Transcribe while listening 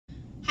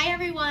Hi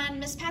everyone,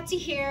 Miss Patsy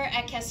here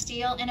at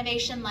Castile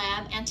Innovation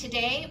Lab, and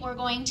today we're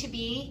going to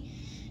be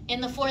in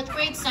the 4th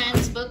grade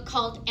science book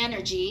called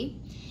Energy,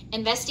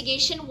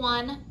 Investigation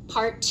 1,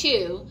 Part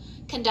 2,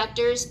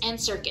 Conductors and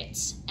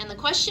Circuits. And the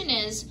question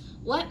is,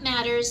 what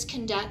matters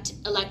conduct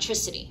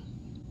electricity?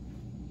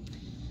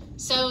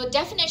 So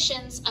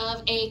definitions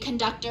of a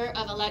conductor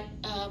of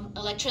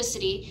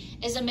electricity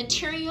is a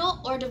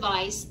material or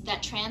device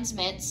that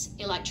transmits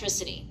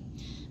electricity.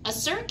 A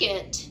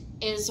circuit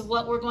is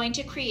what we're going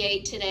to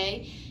create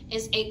today,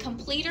 is a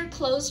complete or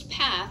closed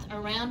path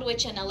around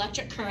which an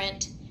electric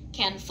current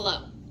can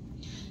flow.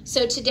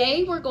 So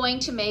today we're going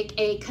to make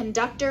a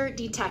conductor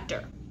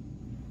detector.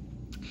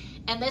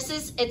 And this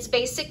is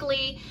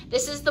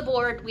the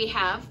board we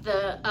have,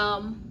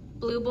 the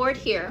blue board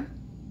here.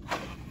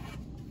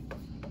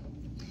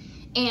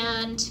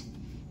 And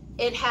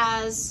it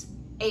has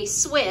a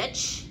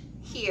switch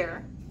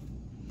here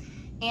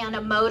and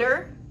a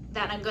motor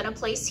that I'm going to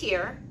place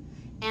here,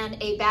 and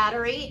a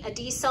battery, a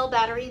D-cell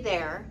battery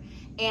there,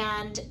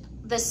 and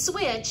the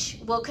switch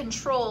will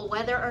control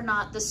whether or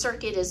not the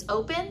circuit is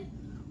open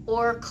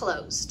or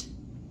closed.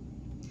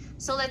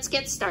 So let's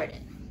get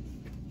started.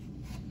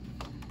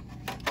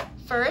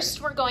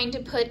 First, we're going to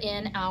put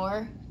in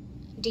our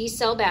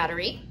D-cell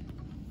battery.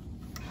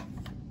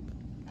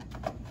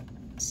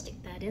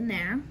 Stick that in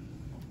there.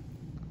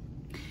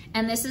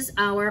 And this is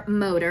our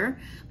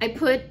motor. I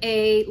put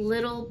a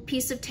little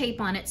piece of tape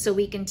on it so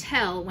we can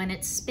tell when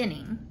it's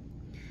spinning.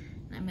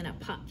 I'm going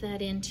to pop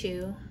that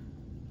into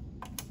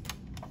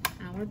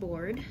our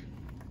board,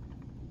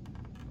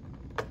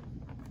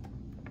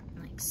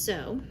 like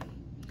so.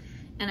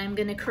 And I'm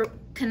going to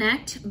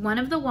connect one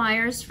of the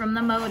wires from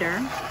the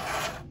motor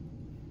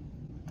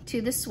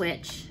to the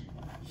switch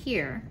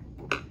here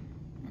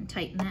and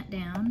tighten that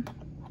down.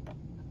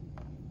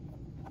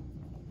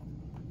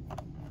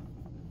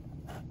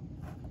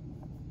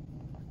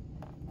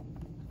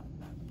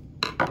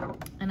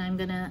 And I'm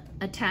gonna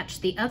attach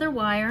the other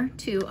wire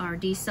to our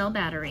D-cell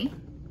battery,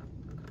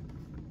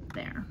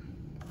 there.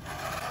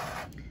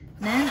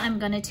 Then I'm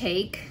gonna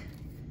take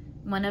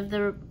one of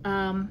the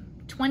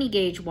 20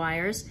 gauge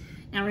wires.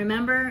 Now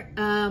remember,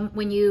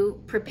 when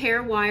you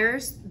prepare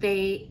wires,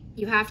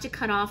 you have to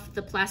cut off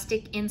the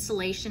plastic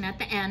insulation at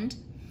the end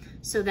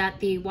so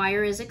that the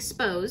wire is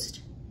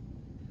exposed.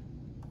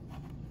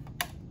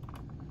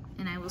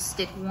 And I will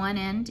stick one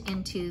end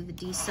into the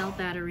D-cell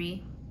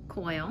battery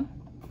coil,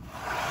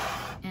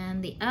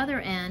 and the other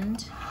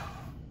end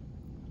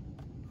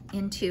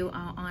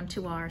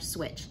onto our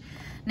switch.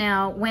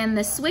 Now, when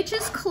the switch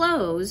is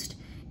closed,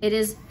 it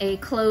is a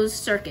closed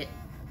circuit,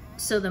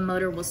 so the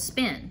motor will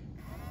spin.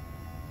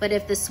 But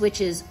if the switch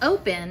is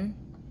open,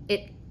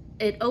 it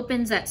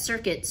opens that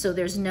circuit so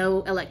there's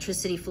no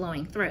electricity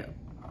flowing through.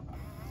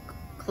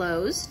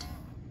 Closed,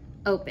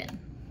 open.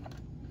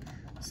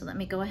 So let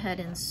me go ahead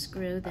and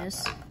screw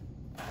this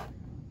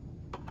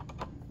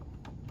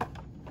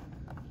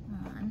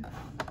on.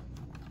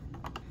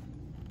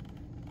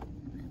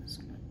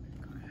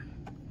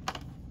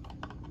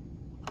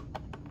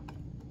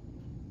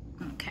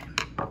 Okay.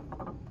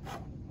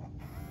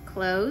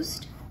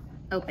 Closed,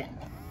 open.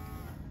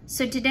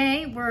 So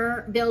today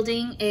we're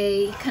building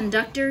a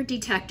conductor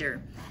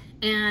detector,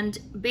 and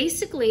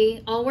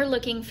basically all we're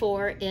looking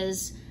for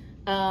is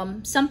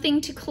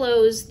something to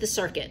close the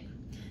circuit.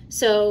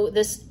 So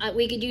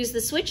we could use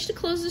the switch to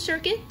close the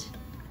circuit,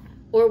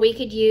 or we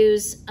could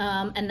use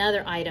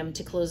another item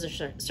to close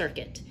the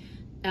circuit.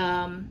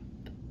 And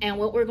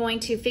what we're going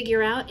to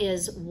figure out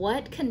is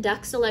what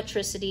conducts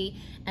electricity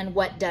and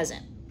what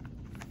doesn't.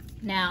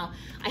 Now,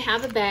 I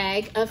have a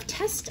bag of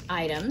test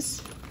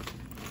items.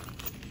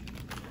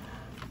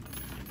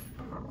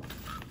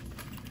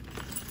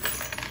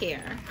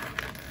 Here.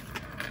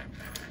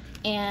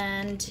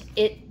 And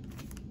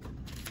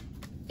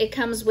it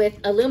comes with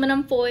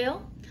aluminum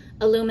foil,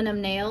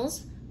 aluminum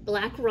nails,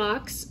 black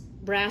rocks,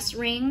 brass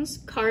rings,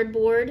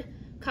 cardboard,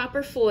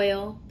 copper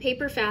foil,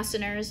 paper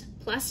fasteners,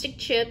 plastic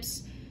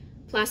chips,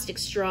 plastic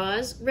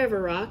straws,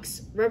 river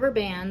rocks, rubber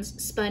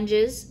bands,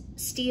 sponges,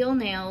 steel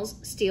nails,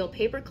 steel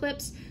paper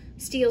clips,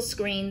 steel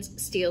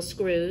screens, steel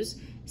screws,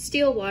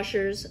 steel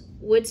washers,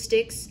 wood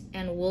sticks,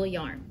 and wool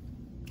yarn.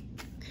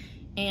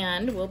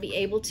 And we'll be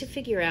able to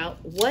figure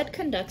out what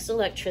conducts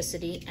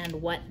electricity and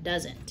what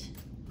doesn't.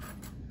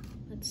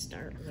 Let's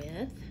start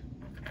with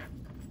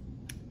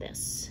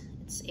this.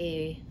 It's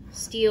a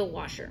steel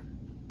washer.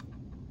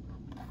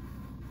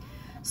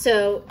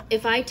 So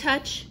if I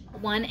touch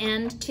one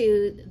end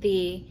to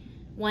the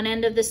one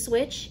end of the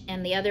switch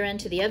and the other end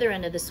to the other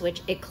end of the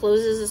switch, it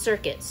closes the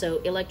circuit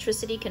so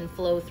electricity can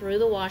flow through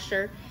the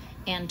washer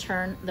and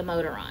turn the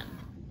motor on.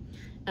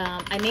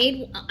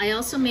 I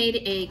also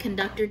made a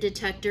conductor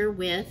detector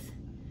with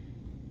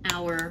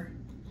our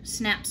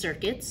snap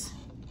circuits.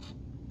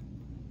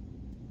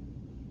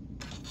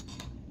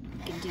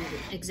 You can do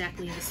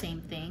exactly the same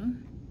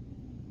thing.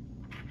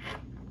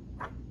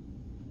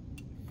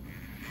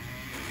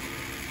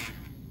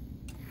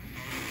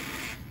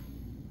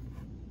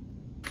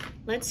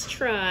 Let's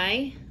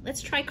try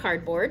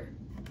cardboard.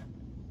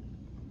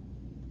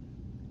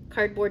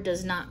 Cardboard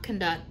does not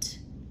conduct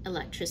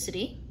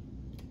electricity.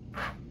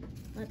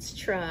 Let's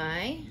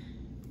try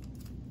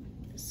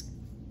this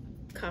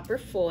copper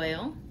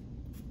foil.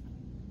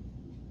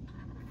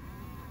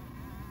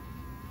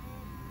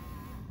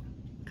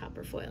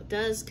 Copper foil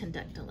does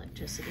conduct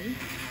electricity.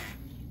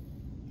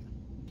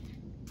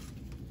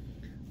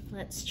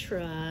 Let's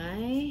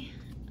try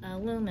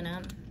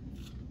aluminum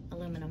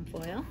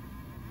foil.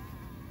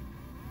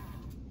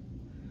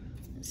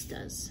 This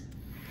does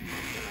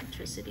conduct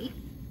electricity.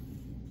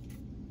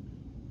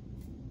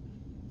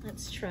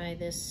 Let's try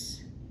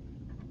this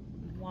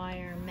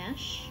wire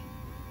mesh.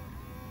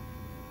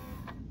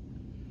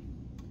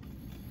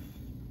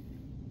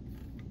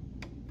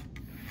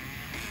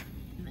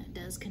 And that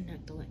does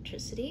conduct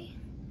electricity.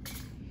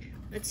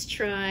 Let's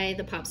try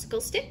the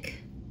popsicle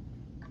stick.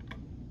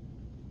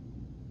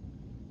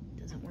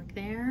 Doesn't work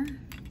there. And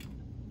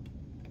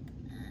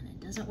it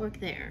doesn't work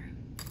there.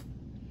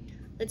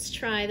 Let's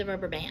try the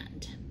rubber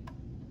band.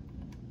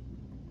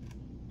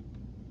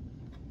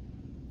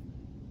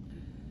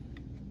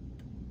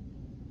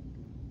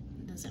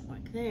 Doesn't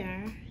work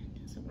there.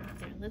 Doesn't work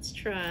there. Let's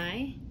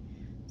try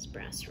this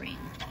brass ring.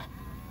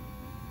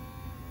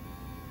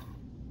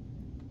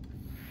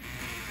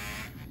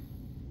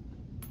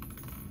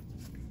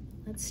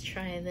 Let's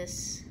try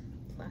this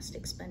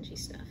plastic spongy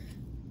stuff.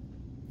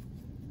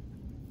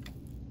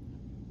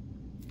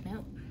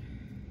 Nope.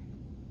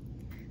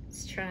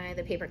 Let's try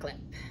the paper clip.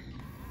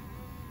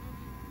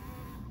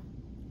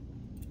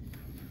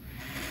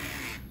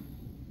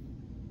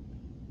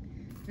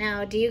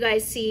 Now, do you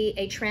guys see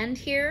a trend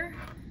here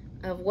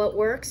of what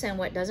works and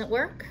what doesn't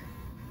work?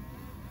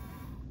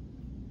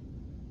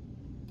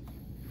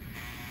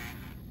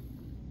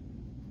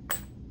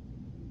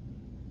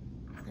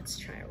 Let's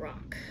try a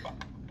rock.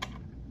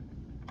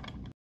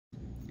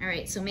 All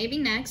right, so maybe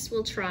next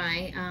we'll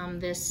try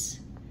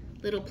this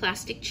little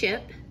plastic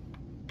chip.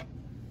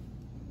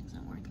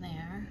 Doesn't work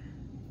there.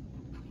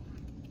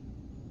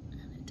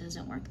 And it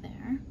doesn't work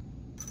there.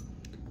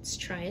 Let's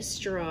try a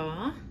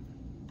straw.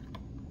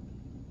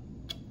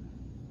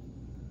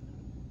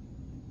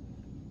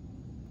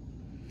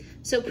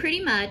 So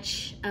pretty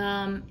much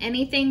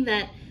anything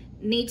that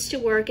needs to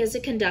work as a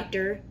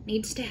conductor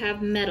needs to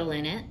have metal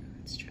in it.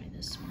 Let's try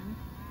this one.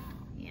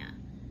 Yeah.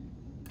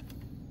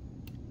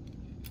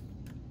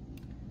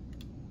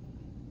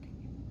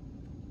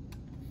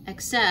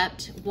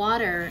 Except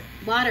water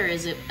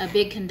is a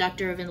big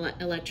conductor of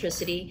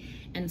electricity,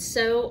 and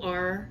so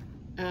are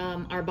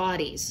our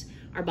bodies.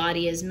 Our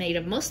body is made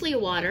of mostly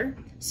water,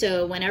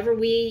 so whenever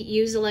we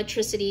use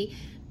electricity,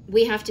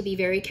 we have to be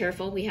very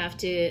careful. We have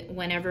to,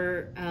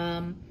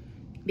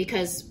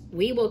 because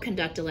we will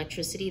conduct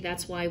electricity.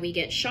 That's why we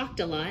get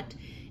shocked a lot.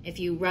 If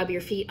you rub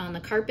your feet on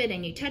the carpet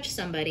and you touch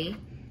somebody,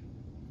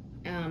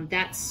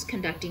 that's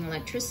conducting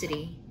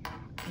electricity.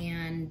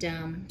 And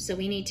so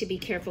we need to be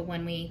careful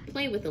when we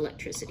play with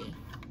electricity.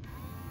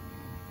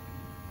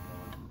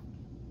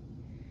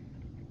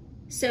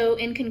 So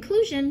in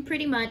conclusion,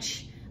 pretty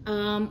much,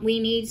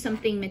 we need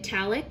something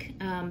metallic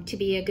to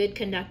be a good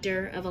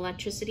conductor of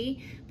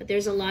electricity, but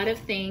there's a lot of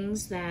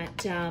things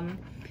that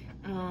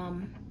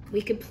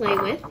we could play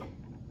with,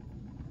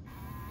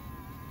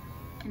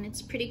 and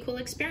it's a pretty cool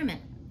experiment.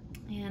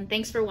 And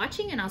thanks for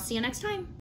watching, and I'll see you next time.